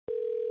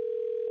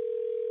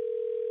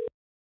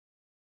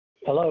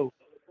Hello.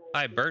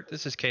 Hi, Bert.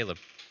 This is Caleb.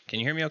 Can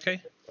you hear me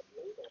okay?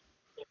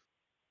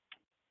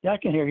 Yeah, I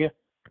can hear you.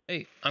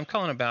 Hey, I'm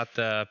calling about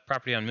the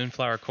property on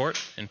Moonflower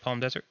Court in Palm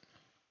Desert.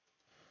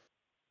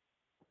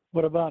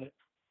 What about it?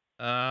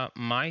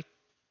 My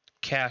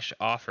cash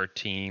offer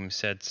team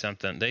said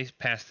something. They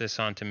passed this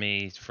on to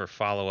me for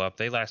follow-up.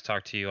 They last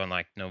talked to you on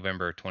like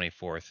November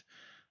 24th.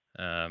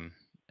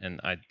 And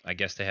I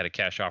guess they had a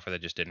cash offer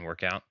that just didn't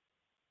work out.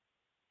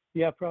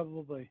 Yeah,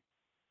 probably.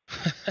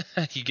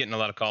 You getting a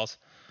lot of calls?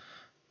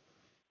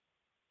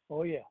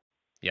 Oh yeah.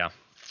 Yeah.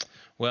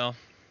 Well,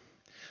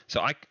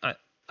 so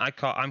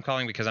I'm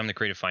calling because I'm the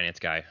creative finance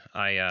guy.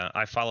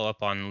 I follow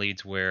up on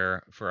leads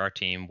where for our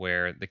team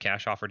where the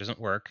cash offer doesn't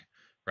work,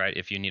 right?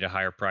 If you need a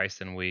higher price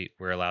than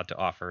we're allowed to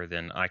offer,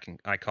 then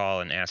I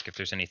call and ask if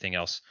there's anything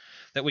else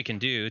that we can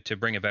do to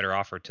bring a better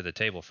offer to the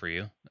table for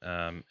you.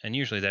 And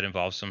usually that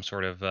involves some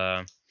sort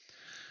of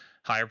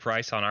higher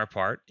price on our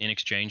part in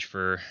exchange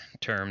for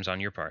terms on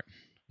your part.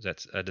 Is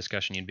that a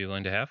discussion you'd be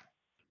willing to have?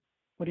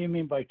 What do you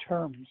mean by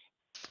terms?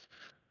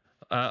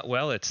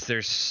 Well, it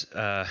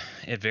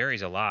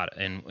varies a lot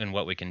in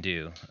what we can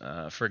do.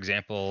 For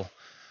example,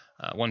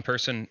 one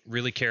person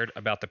really cared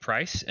about the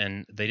price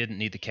and they didn't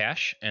need the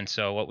cash, and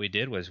so what we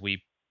did was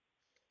we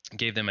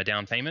gave them a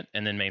down payment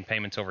and then made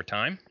payments over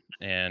time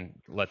and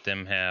let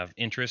them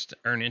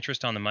earn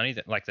interest on the money.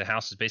 That like the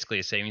house is basically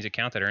a savings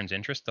account that earns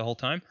interest the whole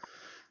time.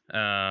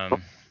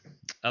 Um,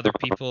 Other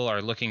people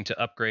are looking to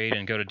upgrade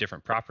and go to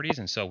different properties,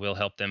 and so we'll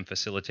help them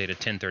facilitate a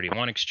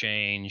 1031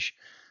 exchange.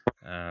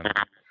 Um,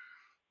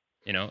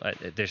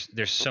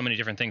 there's so many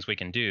different things we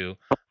can do,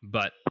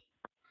 but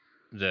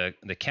the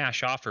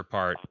cash offer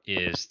part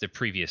is the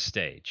previous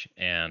stage,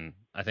 and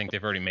I think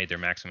they've already made their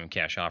maximum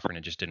cash offer and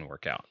it just didn't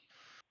work out.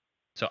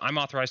 So I'm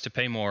authorized to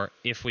pay more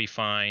if we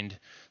find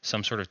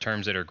some sort of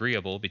terms that are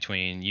agreeable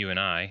between you and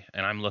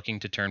I'm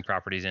looking to turn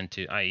properties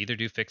into, I either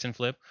do fix and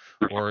flip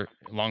or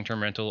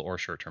long-term rental or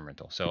short-term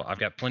rental. So I've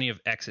got plenty of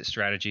exit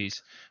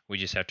strategies. We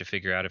just have to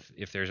figure out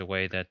if there's a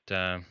way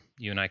that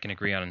you and I can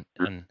agree on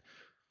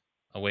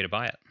a way to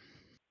buy it.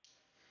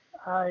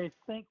 I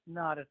think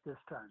not at this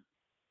time.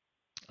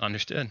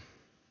 Understood.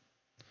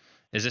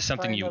 Is this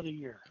something Try you, another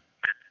year.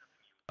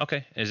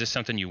 okay, is this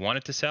something you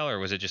wanted to sell, or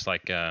was it just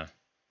like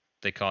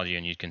they called you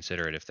and you'd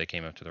consider it if they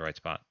came up to the right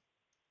spot?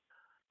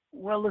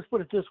 Well, let's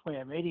put it this way.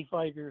 I'm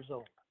 85 years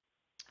old.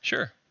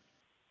 Sure.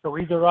 So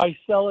either I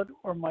sell it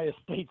or my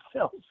estate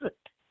sells it.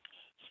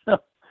 So,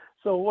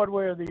 so one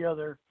way or the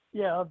other.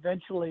 Yeah,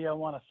 eventually I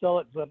want to sell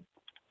it, but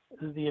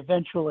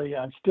eventually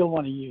I still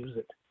want to use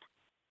it.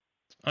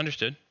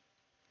 Understood.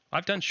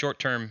 I've done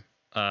short-term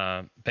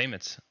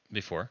payments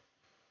before,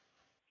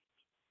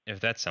 if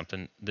that's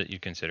something that you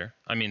consider.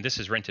 I mean, this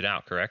is rented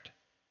out, correct?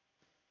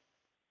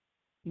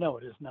 No,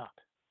 it is not.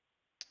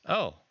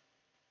 Oh,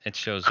 it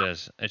shows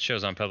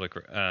on public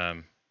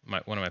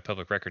one of my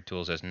public record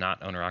tools as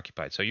not owner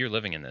occupied. So you're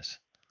living in this.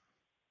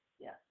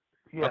 Yeah.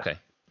 Yes. Okay,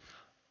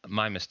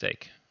 my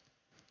mistake.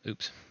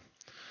 Oops.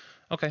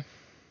 Okay.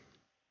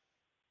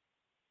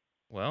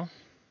 Well,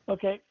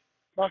 Okay.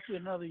 Talk to you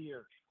another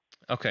year.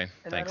 okay.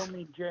 And I Thanks. don't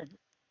mean Jan.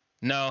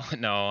 No,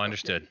 no, Okay.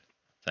 understood.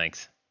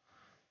 Thanks.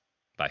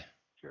 Bye.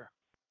 Sure.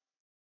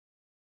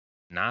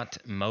 Not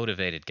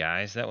motivated,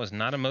 guys. That was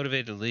not a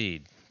motivated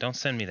lead. Don't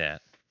send me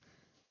that.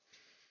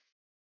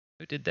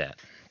 Who did that?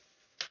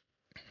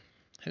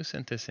 Who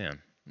sent this in?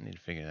 I need to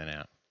figure that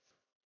out.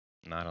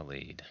 Not a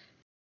lead.